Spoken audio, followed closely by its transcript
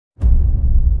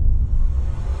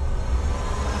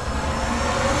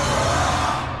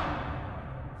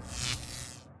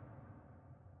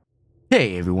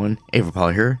Hey everyone,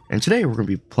 Aparicio here, and today we're going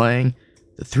to be playing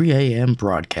the 3 a.m.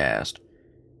 broadcast.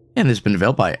 And this has been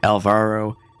developed by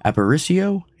Alvaro,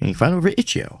 Aparicio, and you can find it over at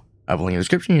Itch.io. I have a link in the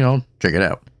description, check it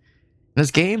out. In this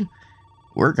game,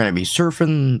 we're going to be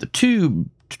surfing the tube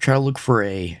to try to look for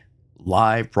a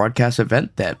live broadcast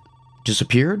event that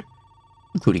disappeared,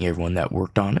 including everyone that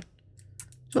worked on it.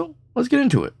 So, let's get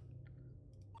into it.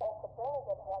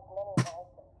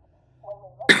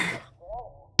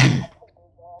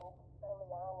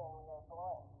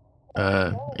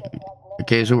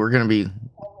 Okay, so we're gonna be...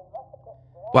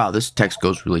 Wow, this text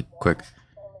goes really quick.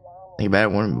 Think about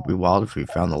it, wouldn't it be wild if we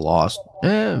found the lost?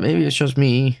 Maybe it's just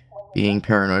me being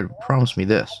paranoid. Promise me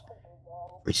this.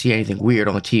 If we see anything weird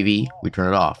on the TV, we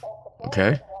turn it off.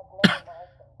 Okay?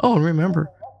 Oh, and remember,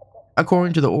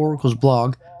 according to the Oracle's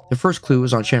blog, the first clue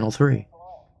is on Channel 3.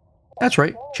 That's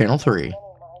right, Channel 3.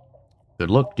 Good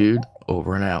luck, dude.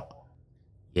 Over and out.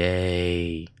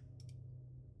 Yay.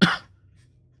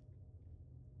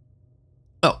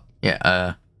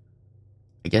 Yeah,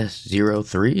 I guess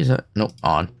 03, is that? Nope,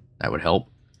 on. That would help.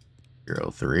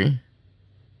 03.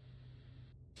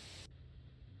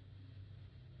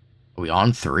 Are we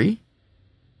on 3?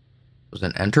 Was it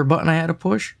an enter button I had to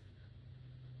push?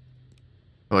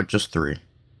 Oh, just 3.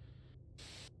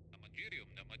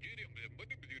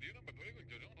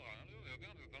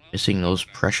 Missing those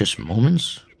precious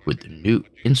moments with the new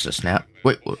Insta-snap.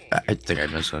 Wait, I think I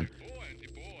missed one.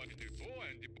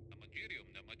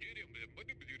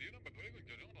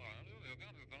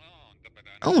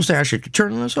 I almost think I should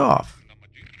turn this off.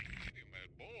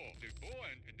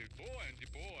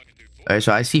 Alright,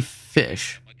 so I see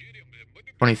fish.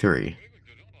 23.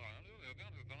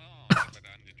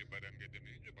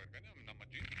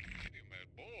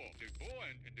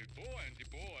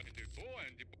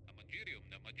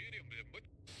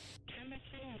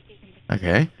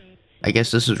 Okay. I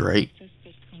guess this is right.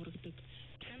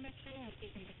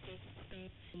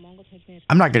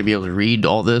 I'm not going to be able to read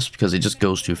all this because it just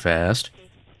goes too fast.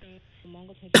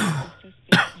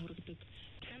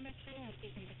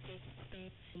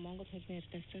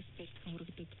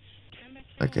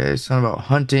 Okay, something about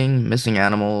hunting, missing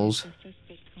animals.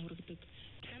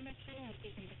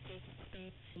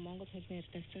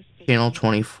 Channel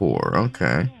 24,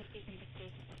 okay.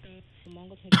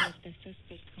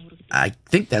 I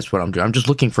think that's what I'm doing. I'm just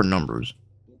looking for numbers.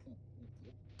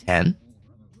 10.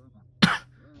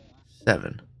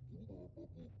 7.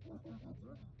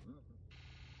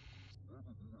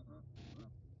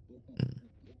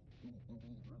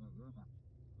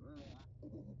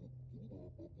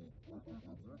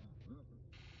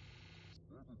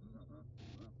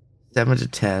 Seven to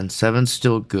 10. 7's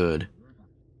still good.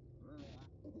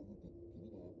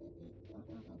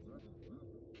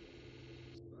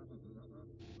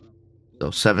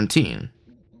 So 17.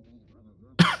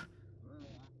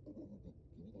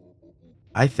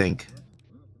 I think.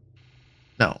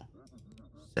 No.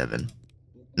 7.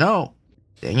 No.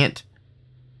 Dang it.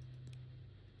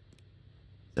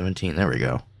 17. There we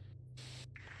go.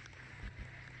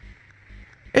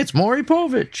 It's Maury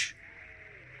Povich.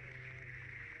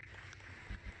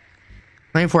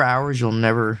 24 hours, you'll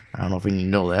never... I don't know if we need to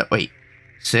know that. Wait.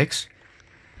 6?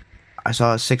 I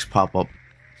saw a 6 pop up.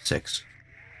 6.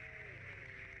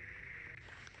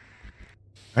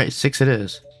 Alright, 6 it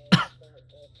is.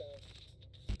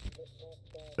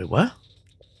 Wait, what?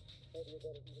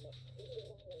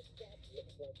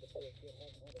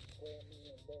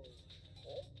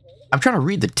 I'm trying to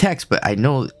read the text, but I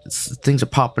know things are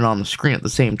popping on the screen at the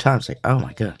same time. It's like, oh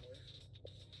my god.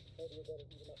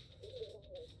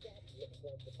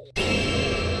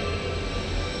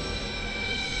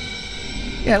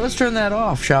 Yeah, let's turn that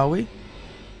off, shall we?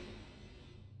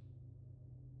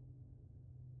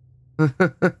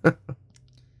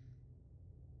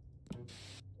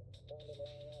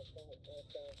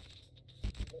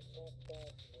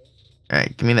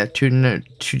 Alright, give me that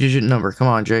two-digit number. Come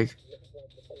on, Jake.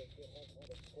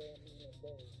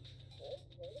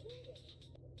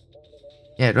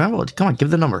 Yeah, come on, give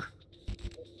the number.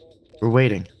 We're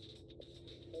waiting.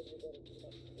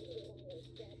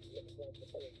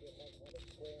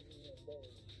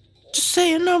 Just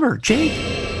say a number, Jake.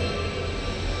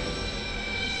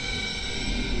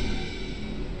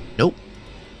 Nope.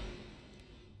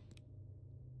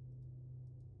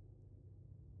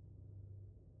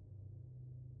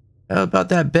 How about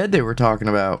that bed they were talking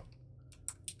about?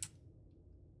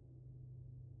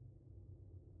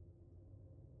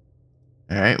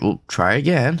 Alright, we'll try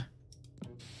again.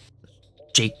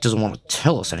 Jake doesn't want to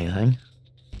tell us anything.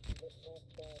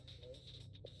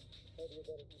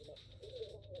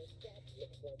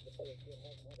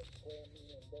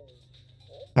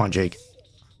 Come on, Jake.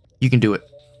 You can do it.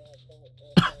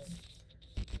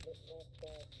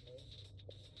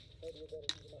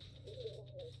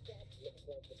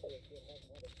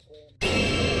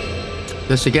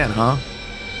 This again, huh?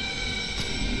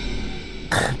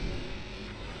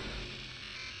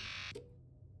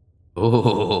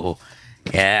 Oh,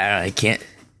 yeah, I can't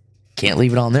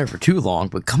leave it on there for too long,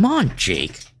 but come on,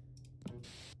 Jake.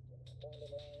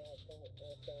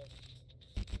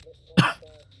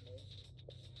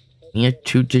 Need a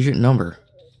 2-digit number.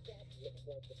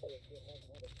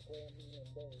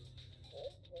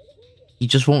 He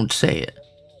just won't say it.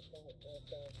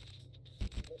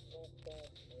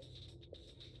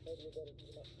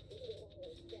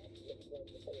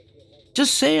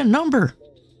 Just say a number.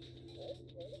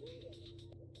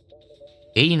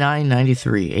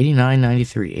 8993,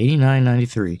 8993,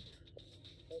 8993,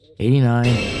 89.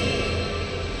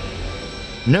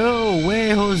 No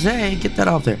way, Jose. Get that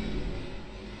off there.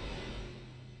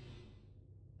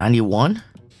 91?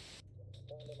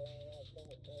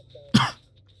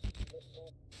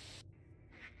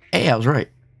 Hey, I was right.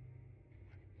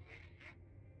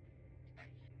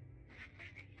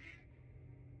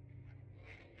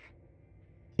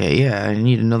 Okay, yeah, I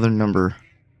need another number.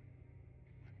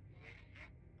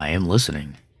 I am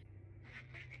listening.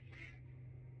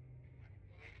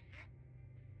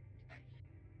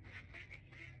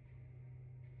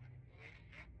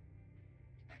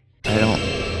 I don't...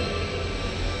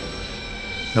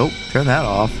 Nope, turn that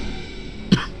off.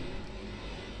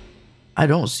 I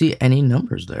don't see any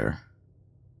numbers there.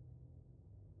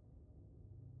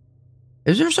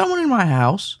 Is there someone in my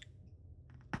house?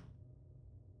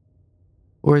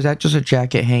 Or is that just a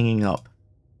jacket hanging up?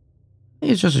 I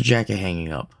think it's just a jacket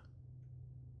hanging up.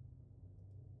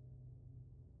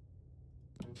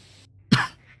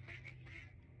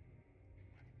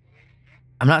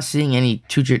 I'm not seeing any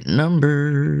 2-digit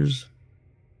numbers.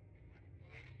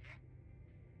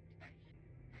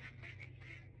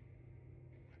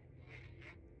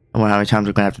 I wonder how many times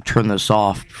I'm gonna have to turn this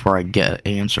off before I get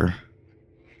an answer.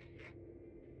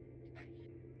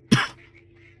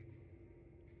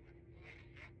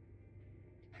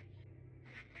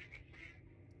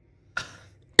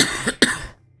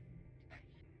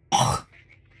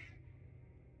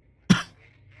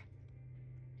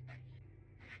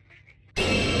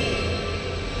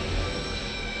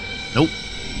 Nope.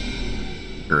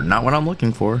 You're not what I'm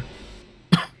looking for.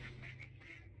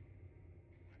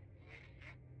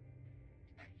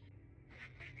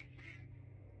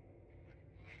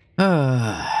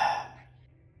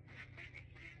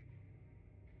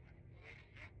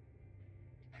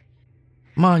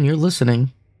 Come on, you're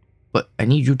listening, but I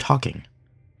need you talking.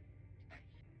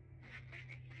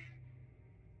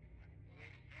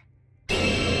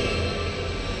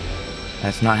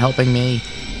 That's not helping me.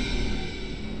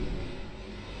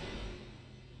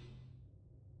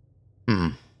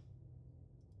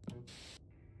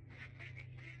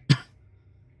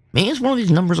 Maybe it's one of these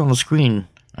numbers on the screen.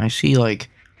 I see like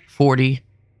 40,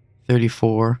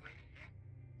 34.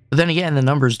 But then again, the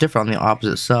number is different on the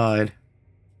opposite side.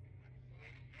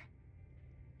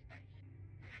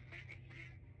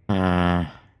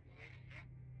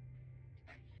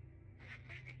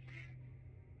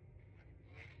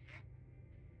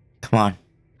 Come on.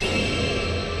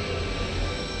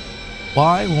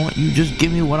 Why won't you just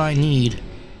give me what I need?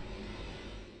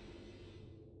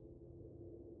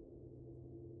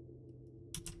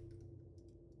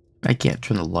 I can't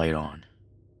turn the light on.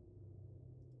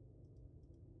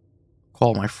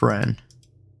 Call my friend.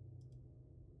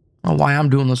 I don't know why I'm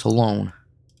doing this alone.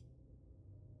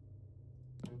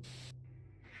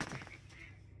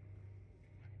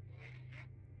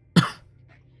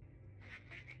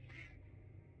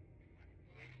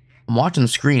 I'm watching the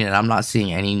screen and I'm not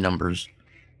seeing any numbers.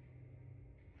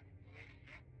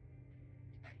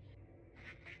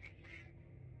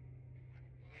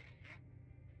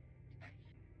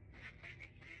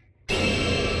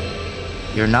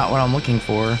 You're not what I'm looking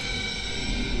for.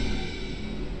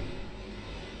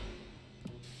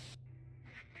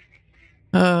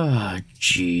 Oh,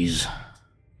 jeez.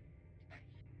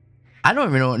 I don't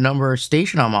even know what number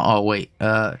station I'm on. Oh, wait.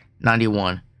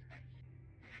 91.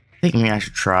 I think maybe I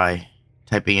should try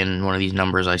typing in one of these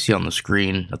numbers I see on the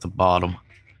screen at the bottom,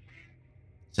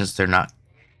 since they're not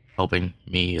helping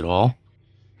me at all.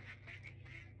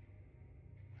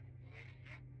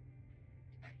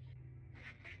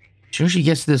 As soon as she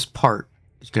gets to this part,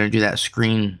 it's going to do that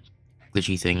screen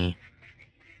glitchy thingy.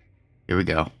 Here we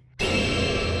go.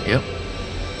 Yep.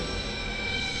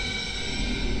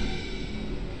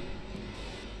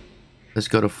 Let's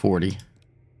go to 40.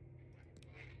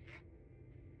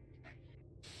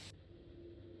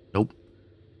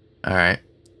 All right.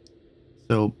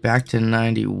 So back to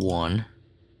 91.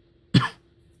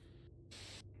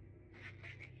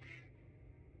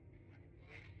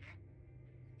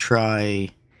 Try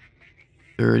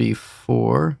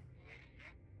 34.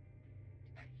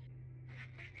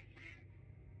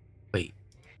 Wait,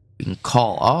 we can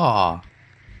call. Ah,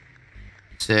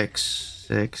 6,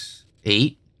 6,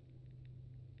 8,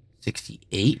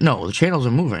 68. No, the channels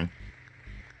are moving.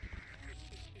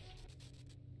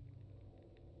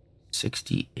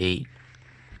 68.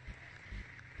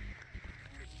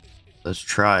 Let's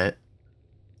try it.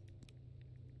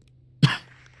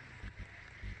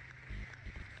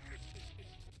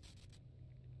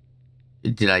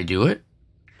 Did I do it?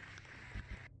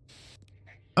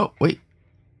 Oh, wait.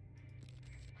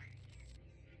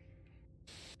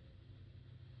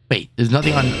 Wait, there's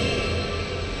nothing on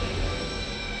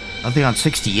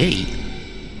 68.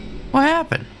 What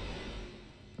happened?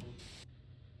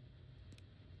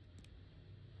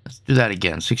 Let's do that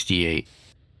again. 68.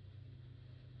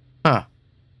 Huh.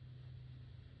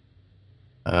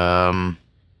 I'm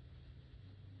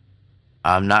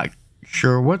not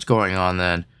sure what's going on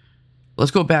then.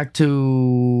 Let's go back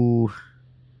to...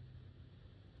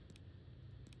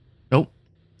 Nope.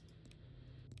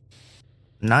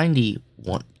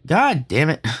 91. God damn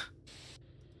it.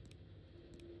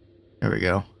 There we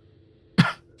go.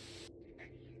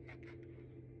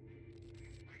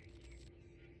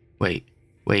 Wait.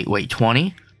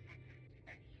 20?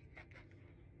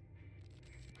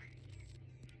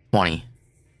 20.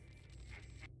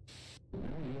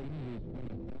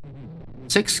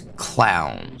 6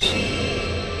 clowns.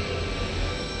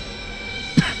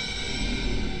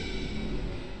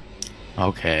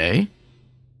 Okay.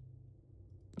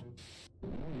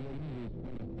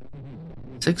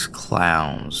 6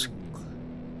 clowns.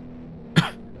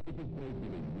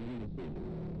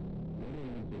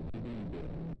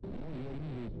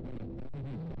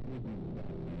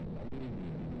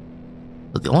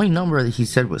 But the only number that he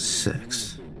said was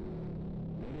 6.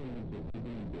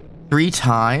 3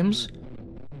 times?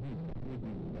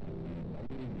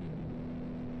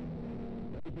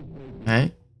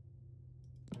 Okay.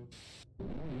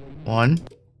 1.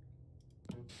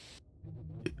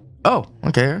 Oh,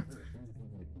 okay.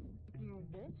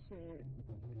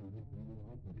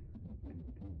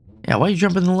 Yeah, why you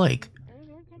jump in the lake?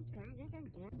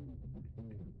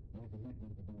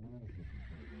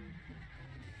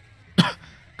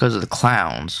 Because of the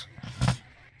clowns.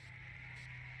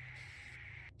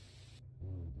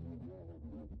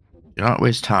 Do not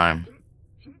waste time.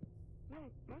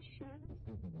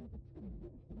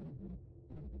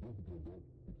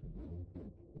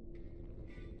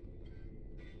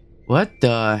 What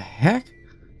the heck?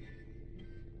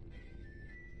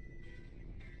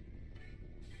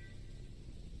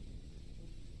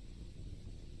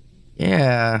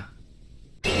 Yeah.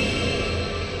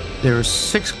 There were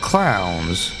 6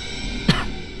 clowns.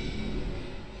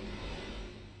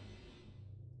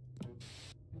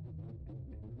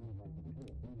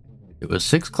 It was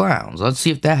 6 clowns. Let's see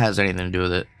if that has anything to do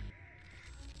with it.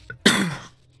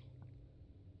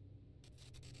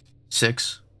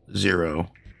 6,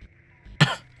 0.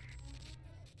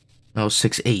 No,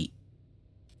 6, 8.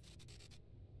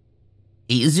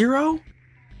 8, 0?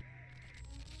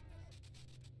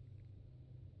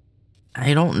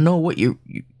 I don't know what you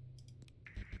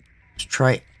let's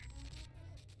try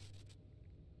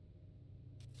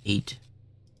 8,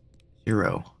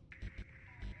 0.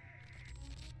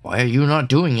 Why are you not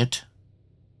doing it?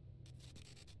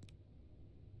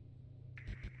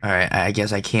 Alright, I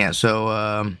guess I can't.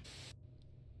 So,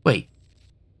 wait.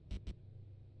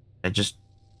 I just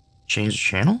changed the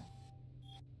channel?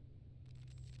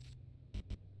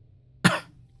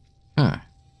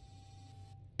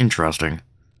 Interesting.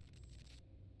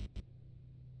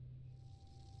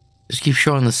 Just keep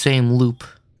showing the same loop.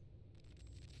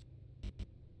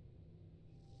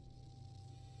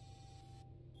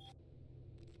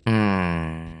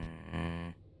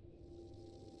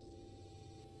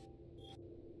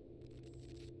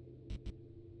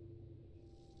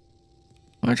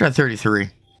 I'm gonna try 33.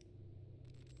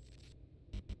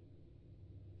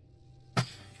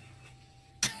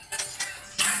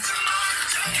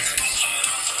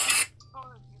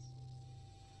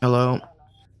 Hello.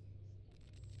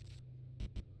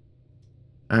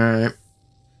 Alright.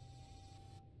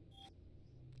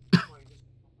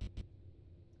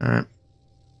 Alright.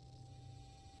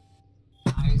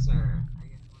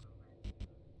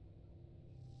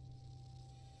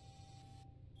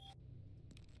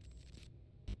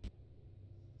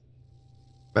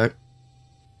 Back.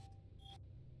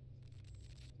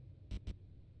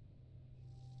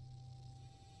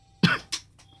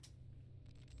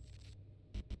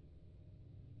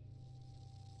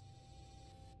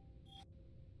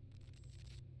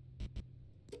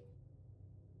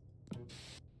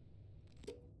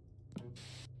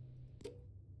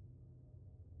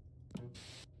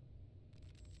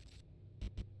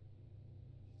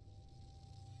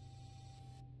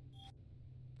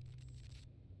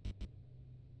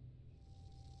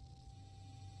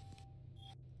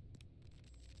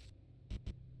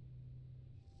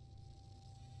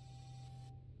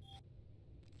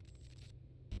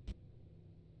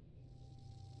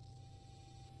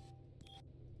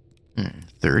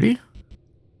 30?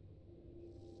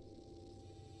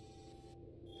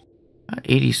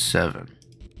 87.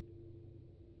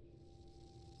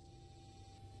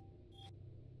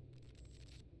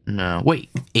 No, wait,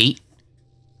 8,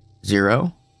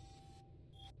 0.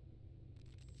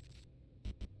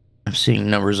 I'm seeing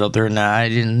numbers up there now. I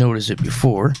didn't notice it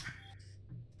before.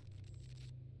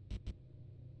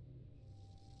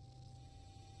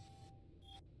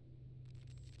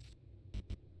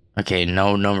 Okay,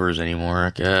 no numbers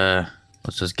anymore.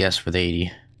 Let's just guess for the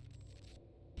 80.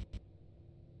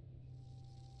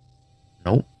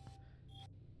 Nope.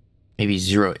 Maybe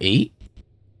 08?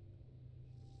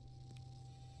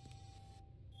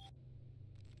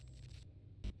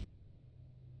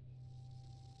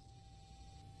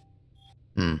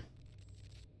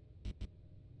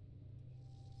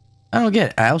 I don't get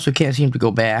it. I also can't seem to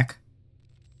go back.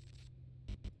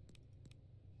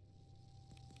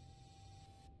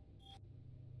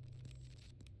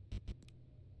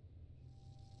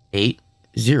 Eight,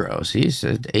 0. See, it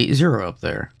said 80 up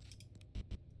there.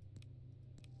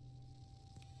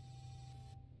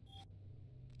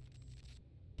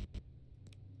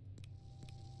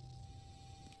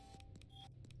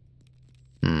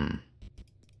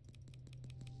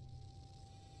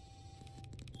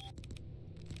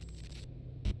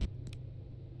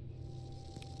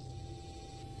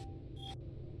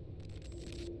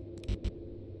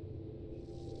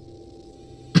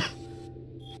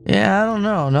 Yeah, I don't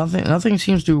know. Nothing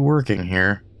seems to be working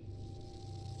here.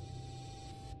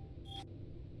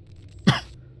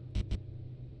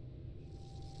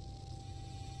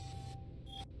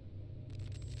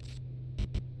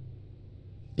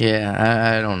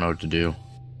 Yeah, I don't know what to do.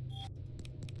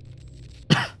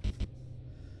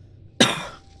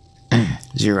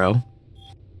 Zero.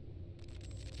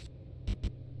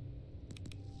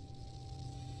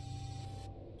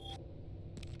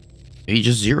 Maybe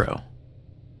just 0.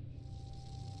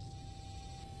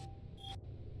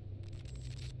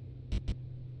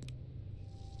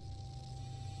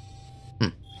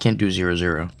 Can't do 0,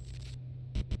 0.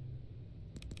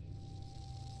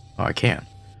 Oh, I can.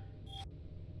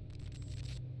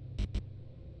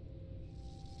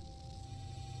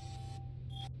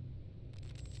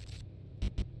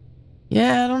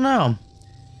 Yeah, I don't know.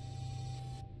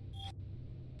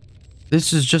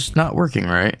 This is just not working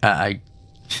right. I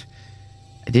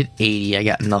did 80. I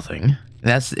got nothing.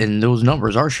 And those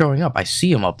numbers are showing up. I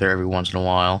see them up there every once in a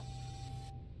while.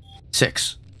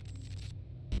 6.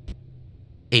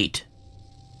 8.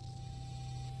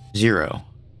 0.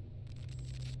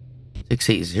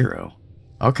 680.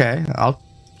 Okay,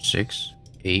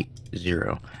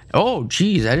 680. Oh,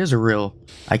 geez, that is a real.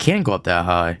 I can go up that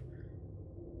high.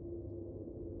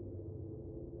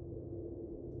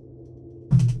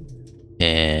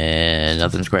 And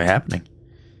nothing's quite happening.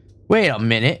 Wait a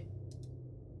minute.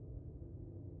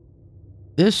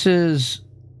 This is.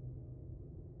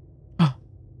 Oh,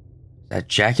 is that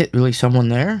jacket really someone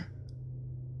there?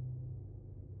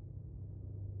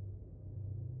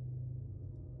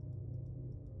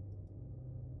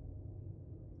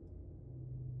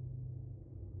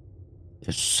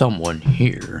 There's someone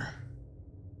here.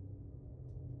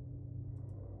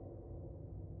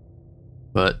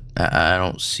 But I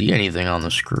don't see anything on the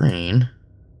screen.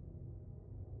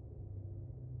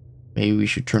 Maybe we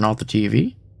should turn off the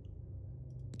TV?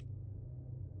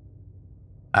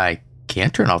 I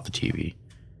can't turn off the TV.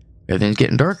 Everything's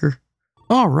getting darker.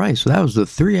 Alright, so that was the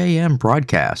 3 a.m.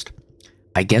 broadcast.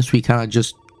 I guess we kind of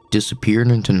just disappeared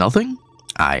into nothing?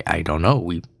 I don't know.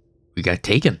 We got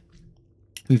taken.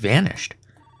 We vanished.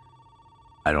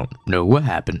 I don't know what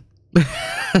happened. But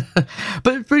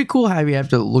it's pretty cool how you have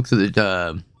to look through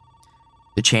the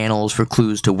channels for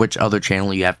clues to which other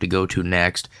channel you have to go to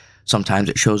next. Sometimes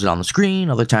it shows it on the screen.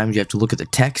 Other times you have to look at the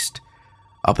text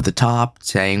up at the top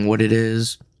saying what it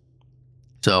is.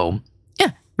 So,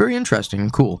 yeah, very interesting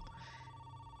and cool.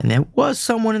 And there was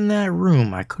someone in that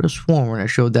room. I could have sworn when I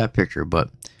showed that picture, but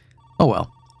oh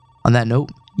well. On that note,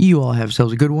 you all have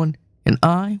yourselves a good one, and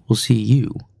I will see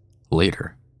you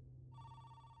later.